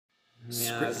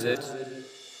Scripted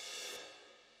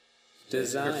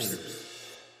Design.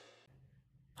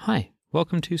 Hi,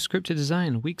 welcome to Scripted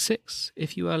Design, Week 6.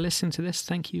 If you are listening to this,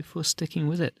 thank you for sticking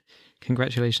with it.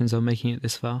 Congratulations on making it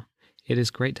this far. It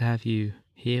is great to have you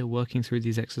here working through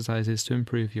these exercises to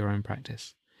improve your own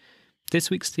practice. This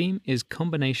week's theme is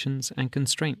combinations and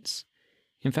constraints.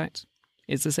 In fact,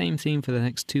 it's the same theme for the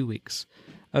next 2 weeks.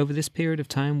 Over this period of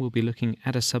time, we'll be looking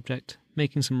at a subject,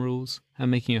 making some rules, and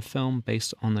making a film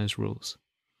based on those rules.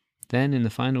 Then, in the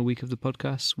final week of the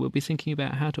podcast, we'll be thinking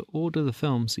about how to order the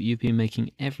films that you've been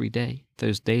making every day,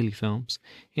 those daily films,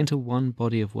 into one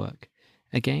body of work.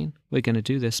 Again, we're going to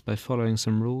do this by following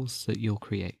some rules that you'll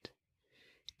create.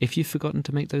 If you've forgotten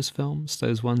to make those films,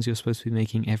 those ones you're supposed to be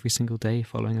making every single day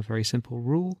following a very simple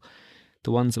rule,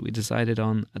 the ones that we decided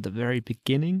on at the very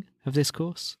beginning of this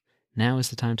course, now is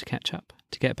the time to catch up,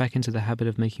 to get back into the habit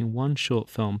of making one short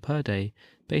film per day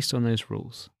based on those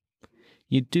rules.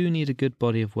 You do need a good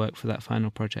body of work for that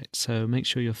final project, so make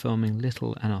sure you're filming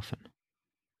little and often.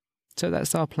 So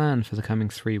that's our plan for the coming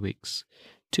 3 weeks.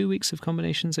 2 weeks of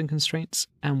combinations and constraints,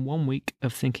 and 1 week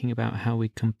of thinking about how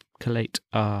we collate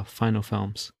our final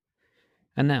films.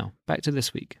 And now, back to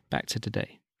this week, back to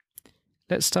today.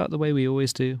 Let's start the way we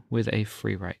always do, with a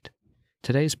free write.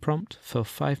 Today's prompt for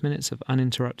 5 minutes of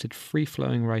uninterrupted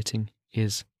free-flowing writing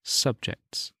is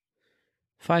subjects.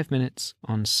 5 minutes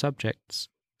on subjects,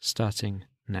 starting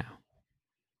now.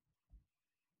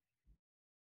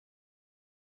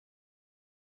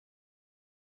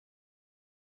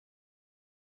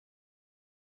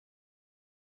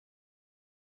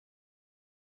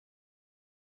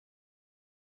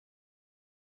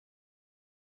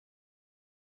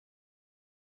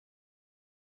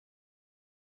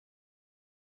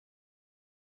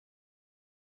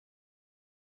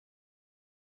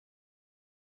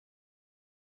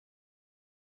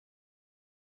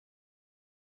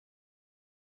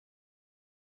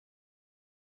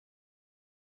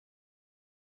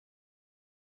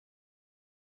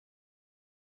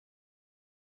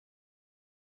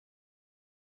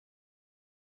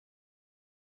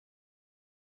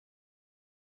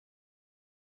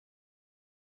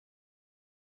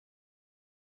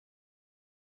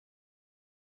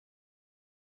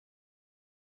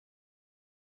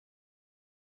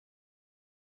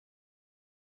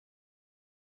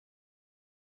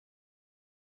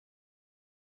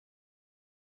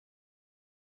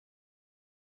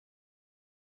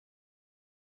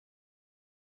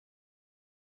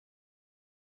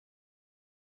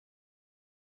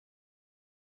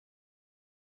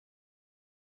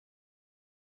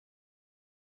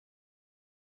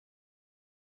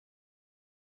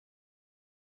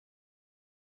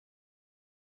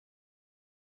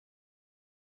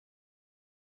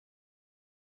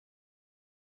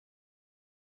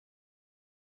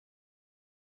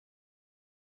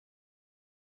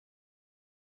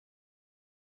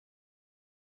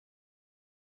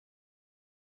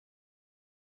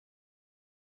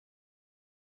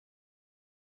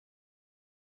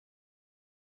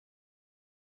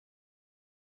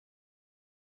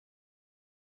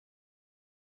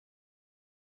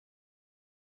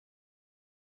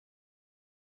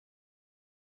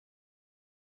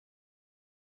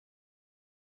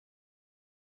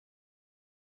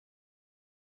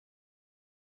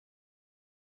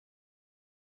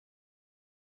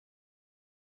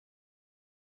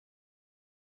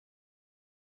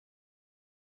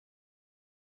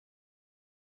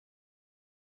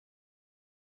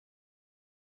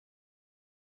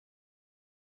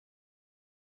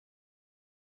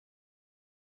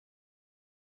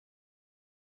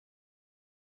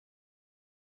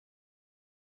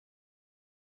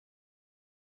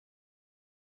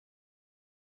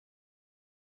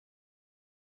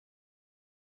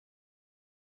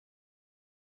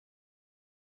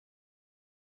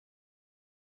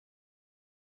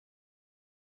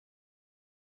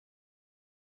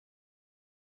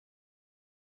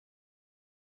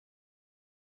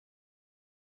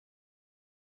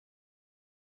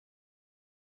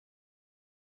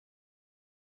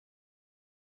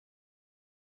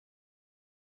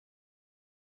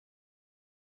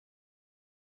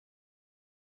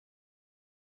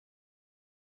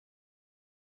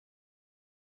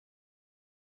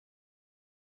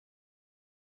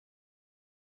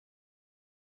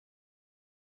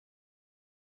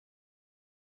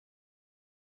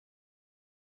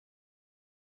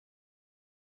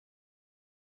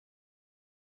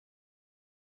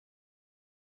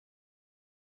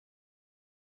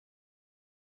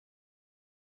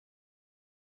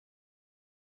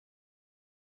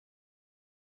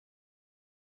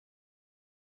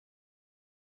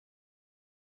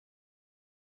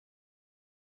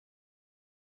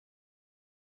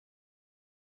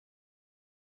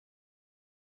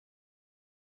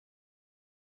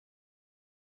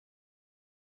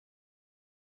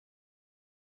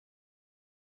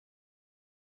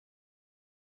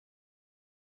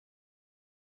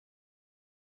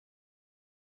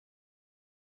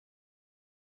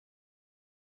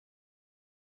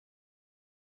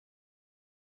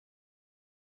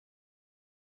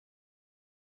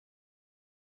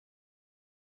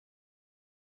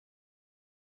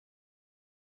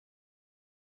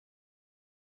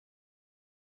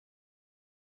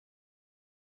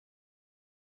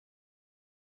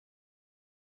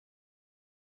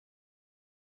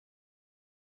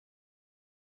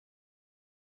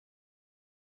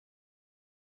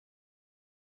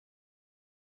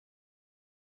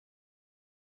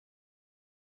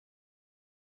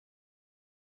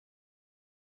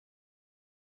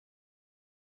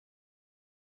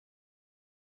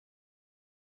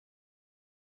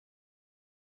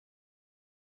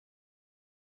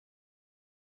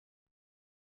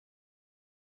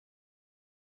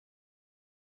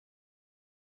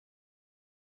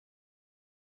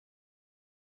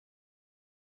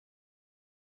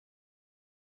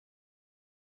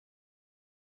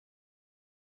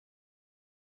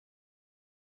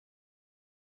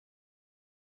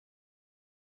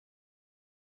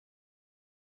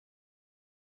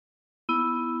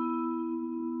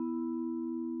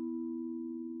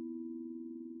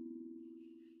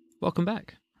 Welcome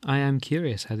back. I am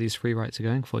curious how these free writes are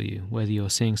going for you, whether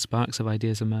you're seeing sparks of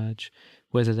ideas emerge,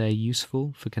 whether they're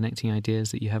useful for connecting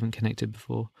ideas that you haven't connected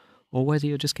before, or whether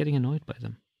you're just getting annoyed by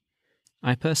them.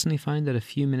 I personally find that a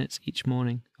few minutes each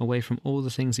morning, away from all the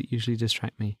things that usually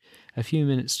distract me, a few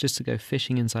minutes just to go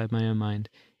fishing inside my own mind,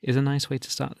 is a nice way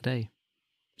to start the day.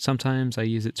 Sometimes I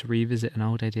use it to revisit an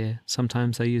old idea,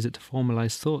 sometimes I use it to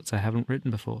formalize thoughts I haven't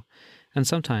written before, and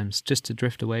sometimes just to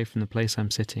drift away from the place I'm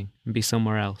sitting and be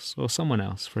somewhere else or someone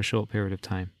else for a short period of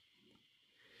time.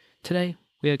 Today,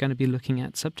 we are going to be looking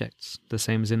at subjects, the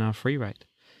same as in our free write.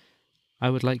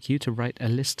 I would like you to write a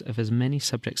list of as many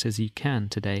subjects as you can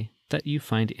today that you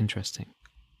find interesting.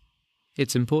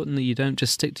 It's important that you don't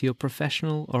just stick to your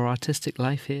professional or artistic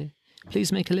life here.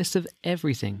 Please make a list of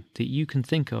everything that you can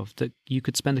think of that you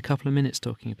could spend a couple of minutes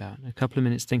talking about, a couple of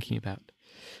minutes thinking about.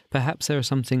 Perhaps there are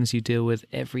some things you deal with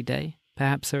every day.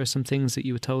 Perhaps there are some things that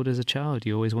you were told as a child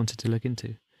you always wanted to look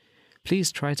into.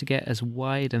 Please try to get as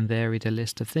wide and varied a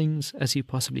list of things as you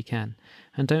possibly can,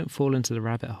 and don't fall into the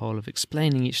rabbit hole of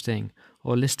explaining each thing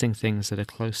or listing things that are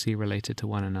closely related to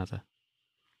one another.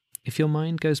 If your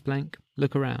mind goes blank,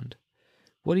 look around.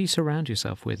 What do you surround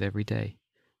yourself with every day?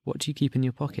 What do you keep in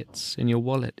your pockets, in your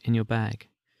wallet, in your bag?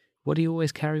 What do you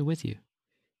always carry with you?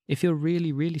 If you're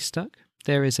really, really stuck,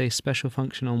 there is a special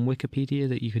function on Wikipedia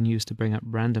that you can use to bring up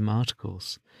random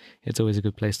articles. It's always a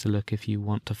good place to look if you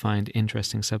want to find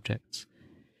interesting subjects.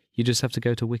 You just have to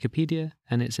go to Wikipedia,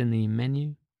 and it's in the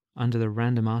menu under the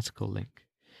random article link.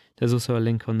 There's also a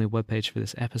link on the webpage for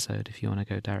this episode if you want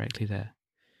to go directly there.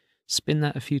 Spin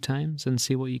that a few times and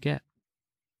see what you get.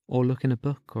 Or look in a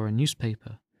book or a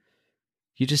newspaper.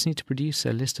 You just need to produce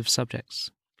a list of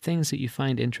subjects, things that you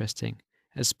find interesting,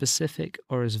 as specific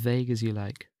or as vague as you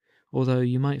like. Although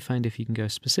you might find if you can go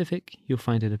specific, you'll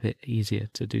find it a bit easier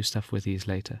to do stuff with these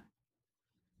later.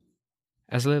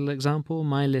 As a little example,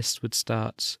 my list would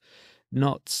start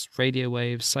knots, radio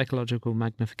waves, psychological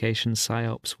magnification,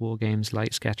 psyops, war games,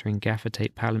 light scattering, gaffer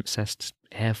tape, palimpsest,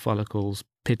 hair follicles,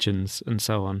 pigeons, and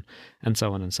so on, and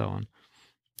so on, and so on.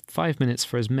 5 minutes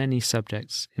for as many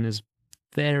subjects in as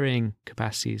varying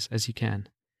capacities as you can,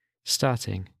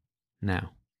 starting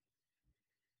now.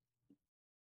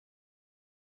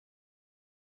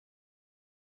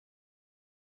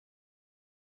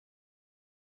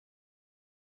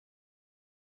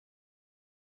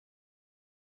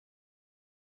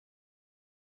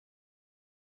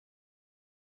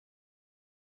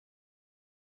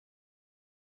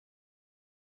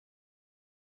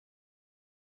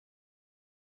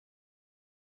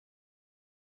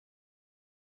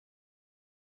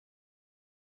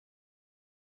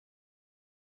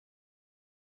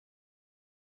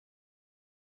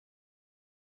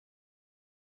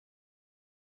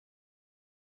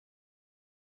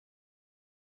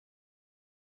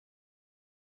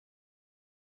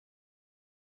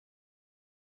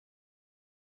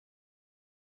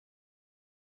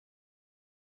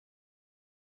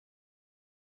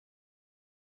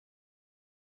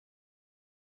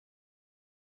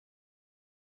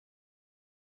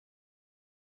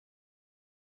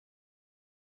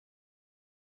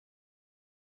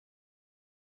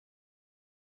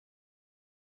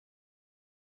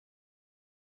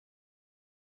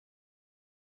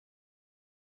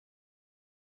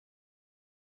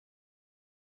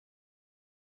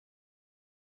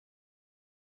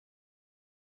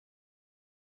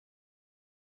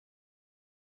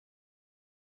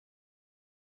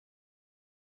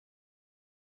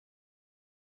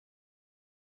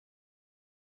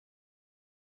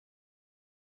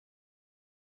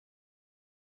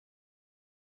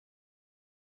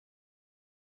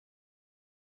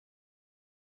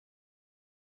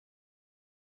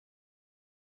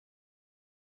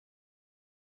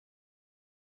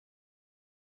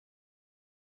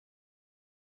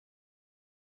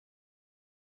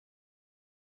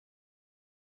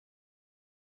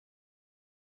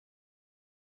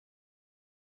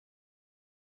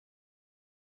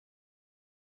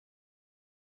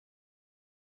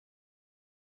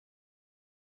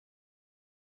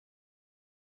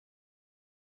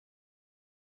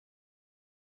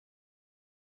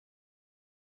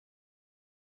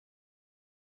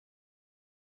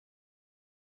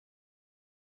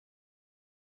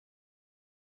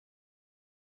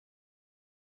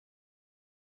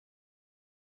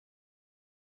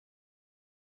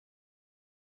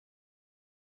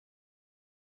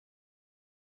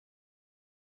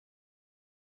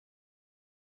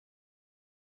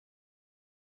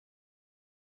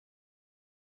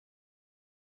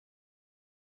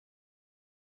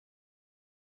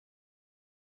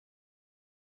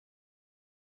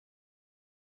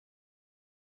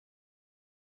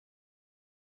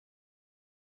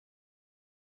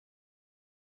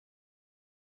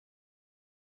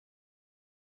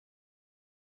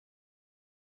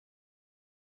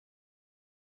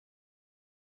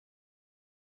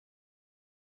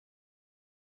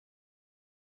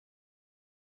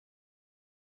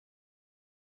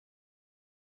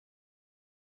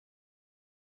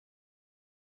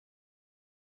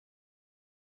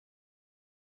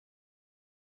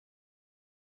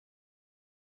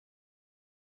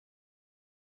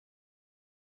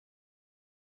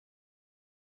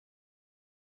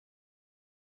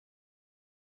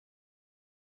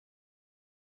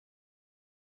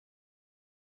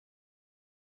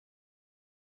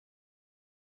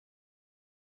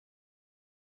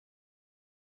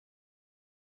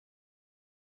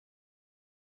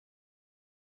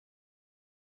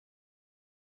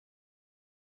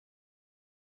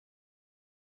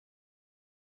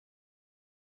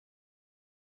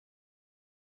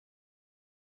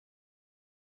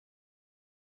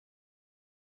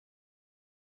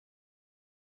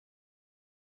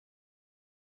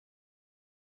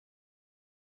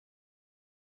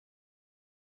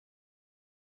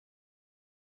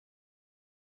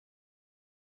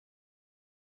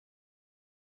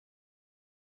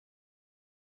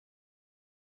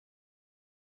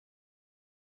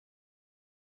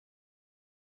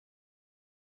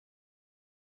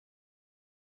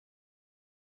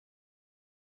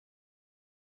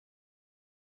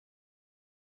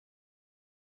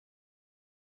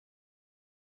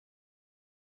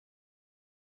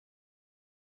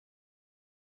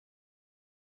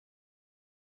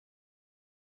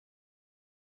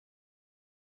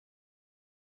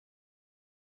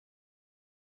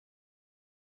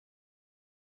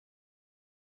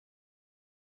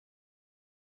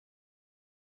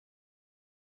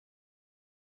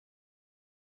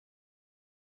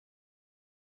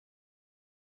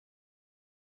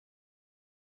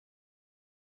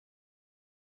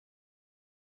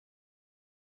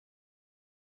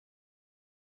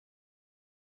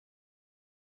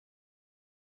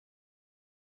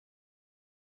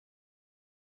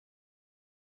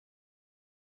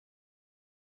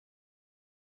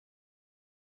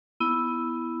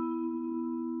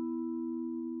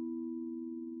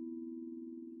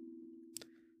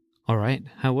 All right,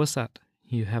 how was that?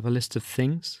 You have a list of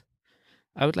things?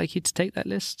 I would like you to take that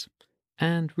list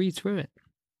and read through it.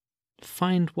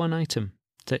 Find one item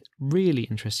that really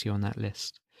interests you on that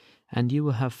list, and you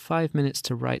will have 5 minutes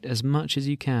to write as much as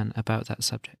you can about that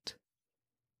subject.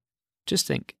 Just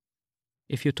think,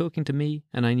 if you're talking to me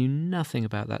and I knew nothing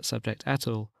about that subject at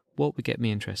all, what would get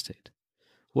me interested?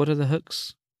 What are the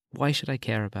hooks? Why should I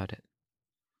care about it?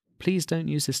 Please don't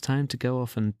use this time to go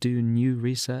off and do new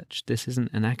research. This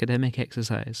isn't an academic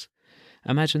exercise.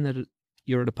 Imagine that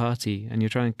you're at a party and you're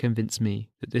trying to convince me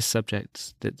that this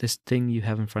subject, that this thing you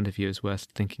have in front of you is worth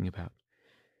thinking about.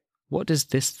 What does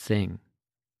this thing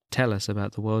tell us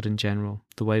about the world in general,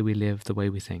 the way we live, the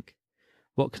way we think?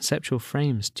 What conceptual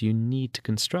frames do you need to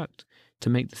construct to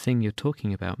make the thing you're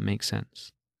talking about make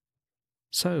sense?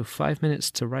 So, 5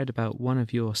 minutes to write about one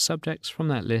of your subjects from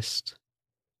that list,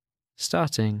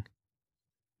 starting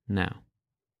now.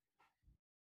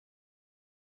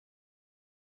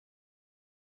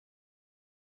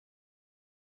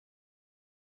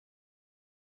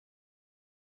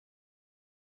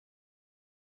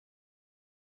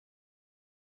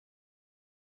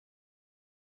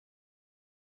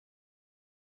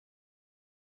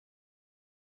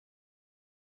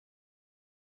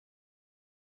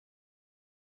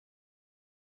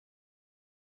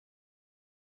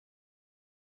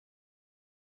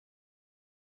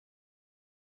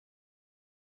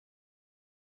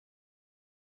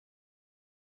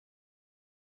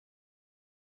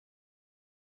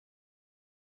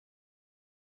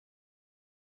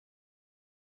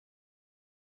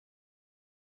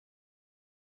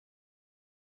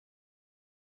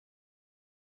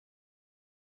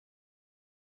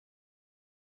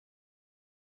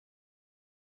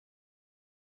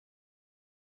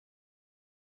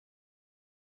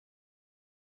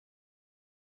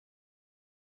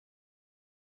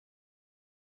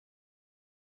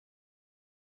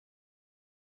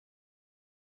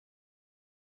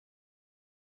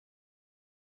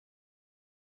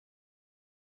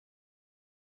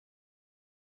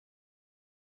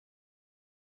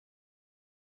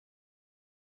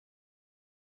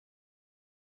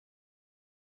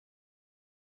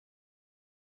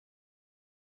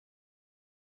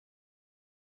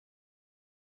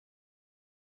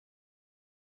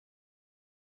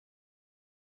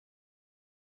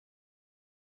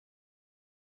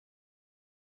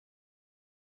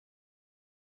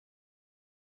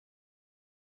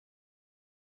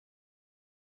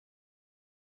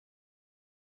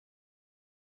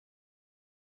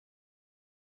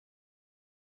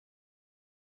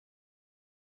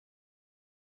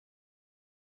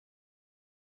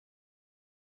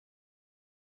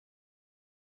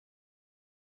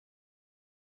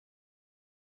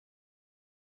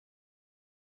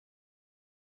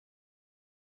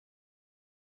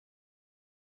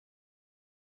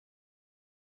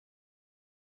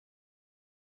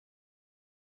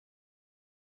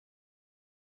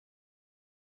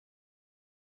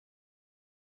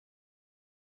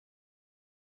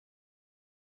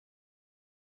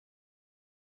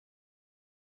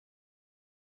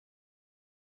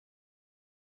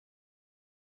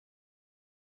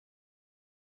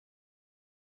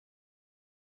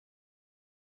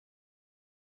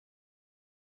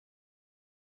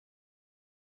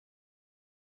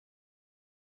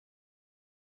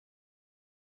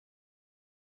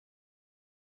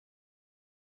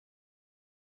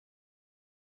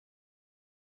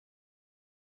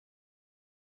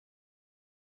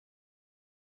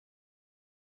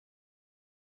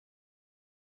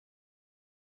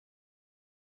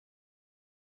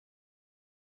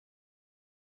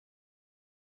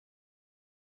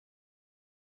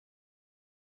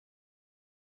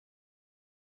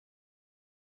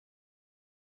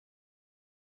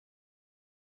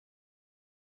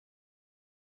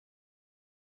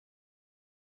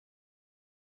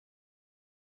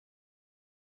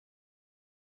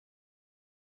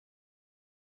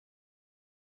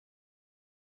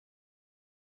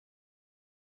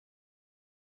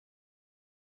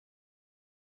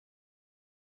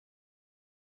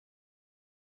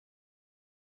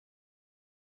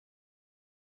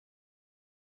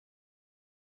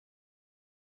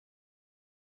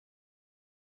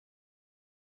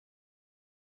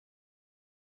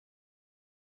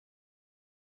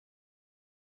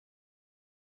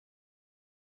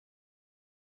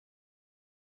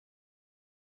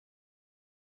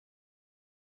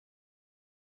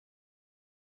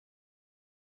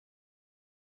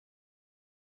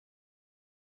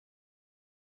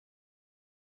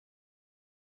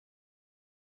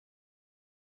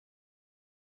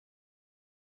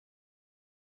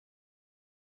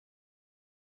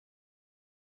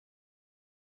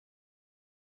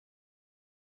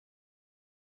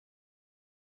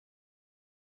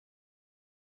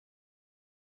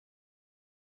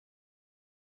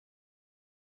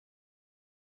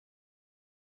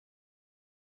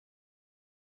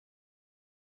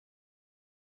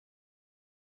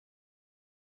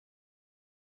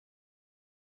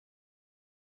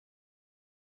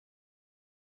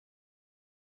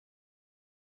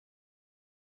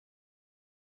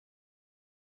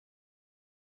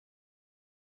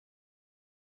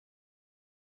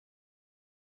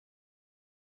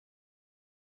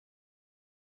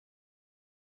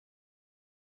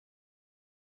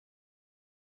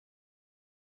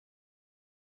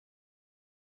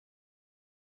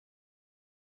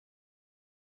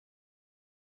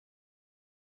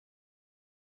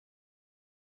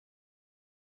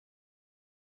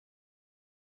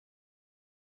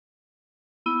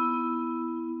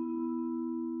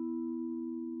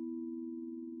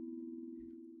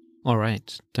 All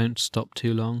right, don't stop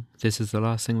too long. This is the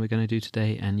last thing we're going to do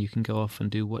today, and you can go off and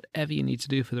do whatever you need to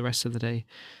do for the rest of the day.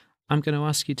 I'm going to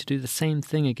ask you to do the same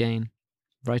thing again,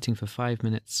 writing for 5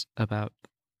 minutes about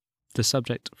the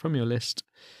subject from your list.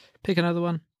 Pick another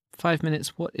one. 5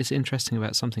 minutes. What is interesting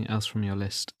about something else from your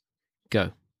list?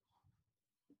 Go.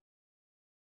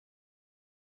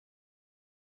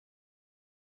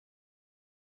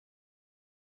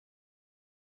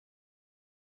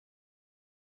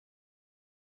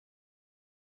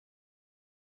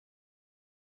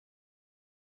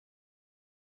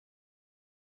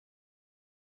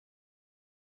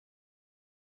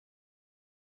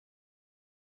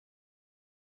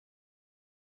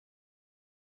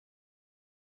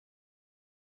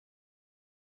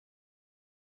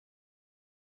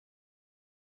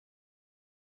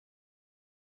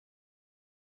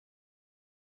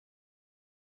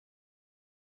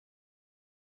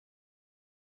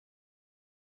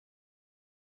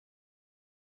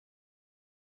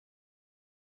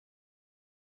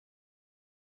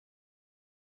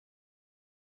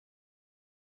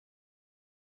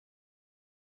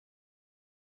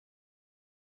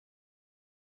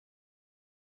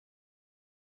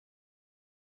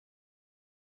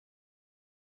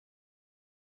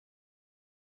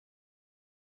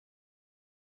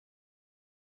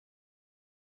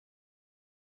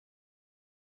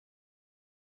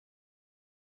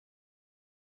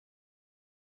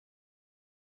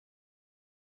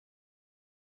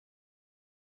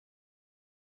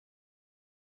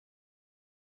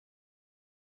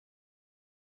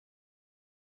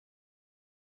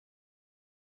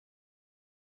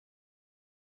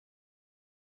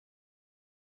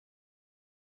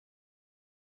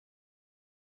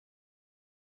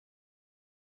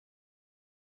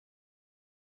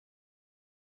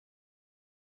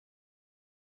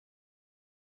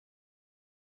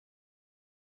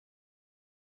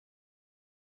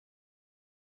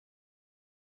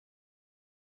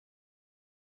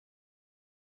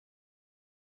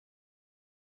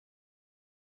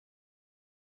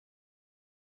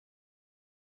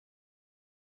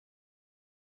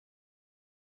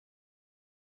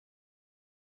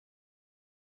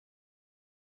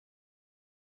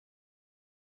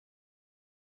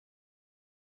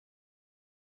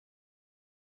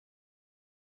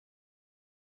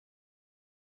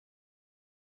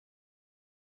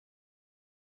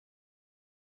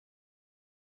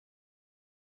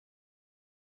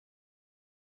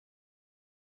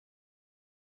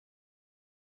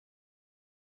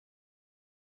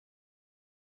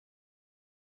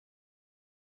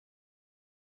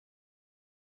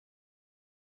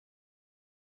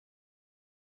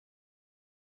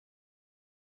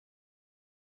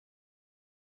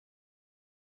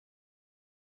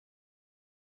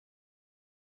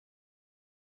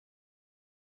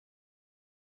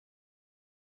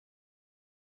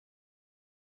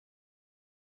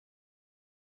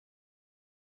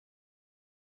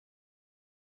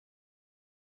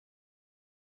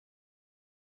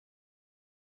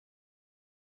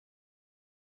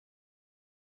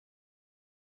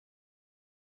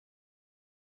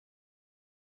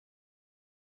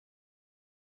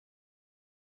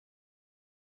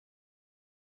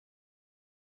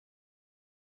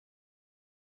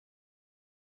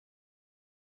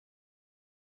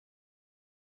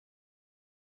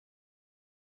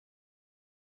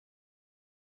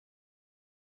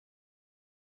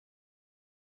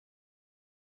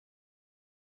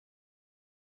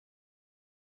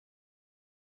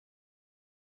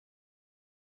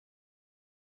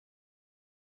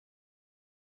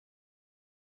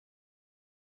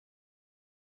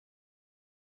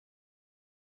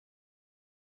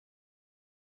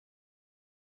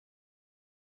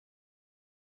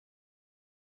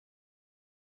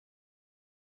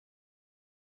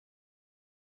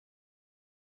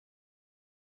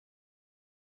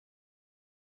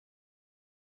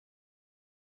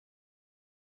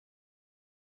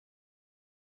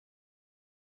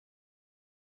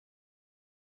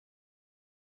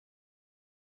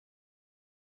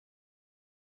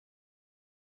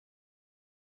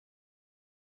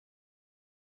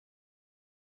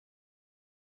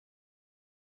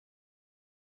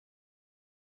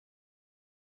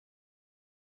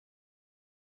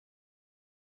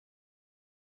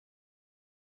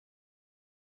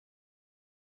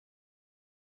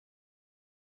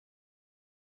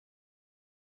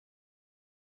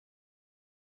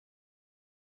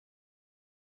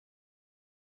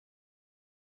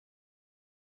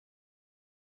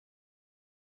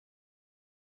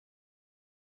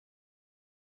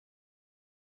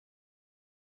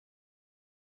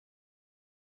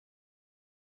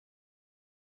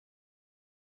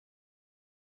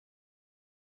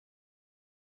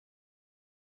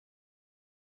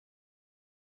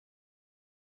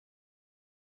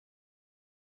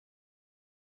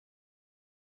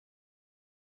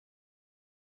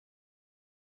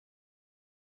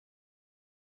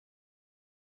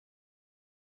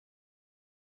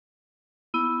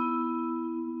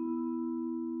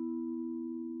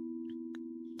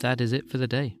 that is it for the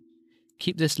day.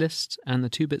 Keep this list and the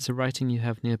 2 bits of writing you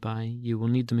have nearby. You will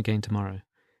need them again tomorrow.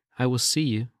 I will see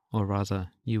you, or rather,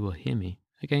 you will hear me,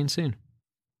 again soon.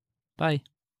 Bye.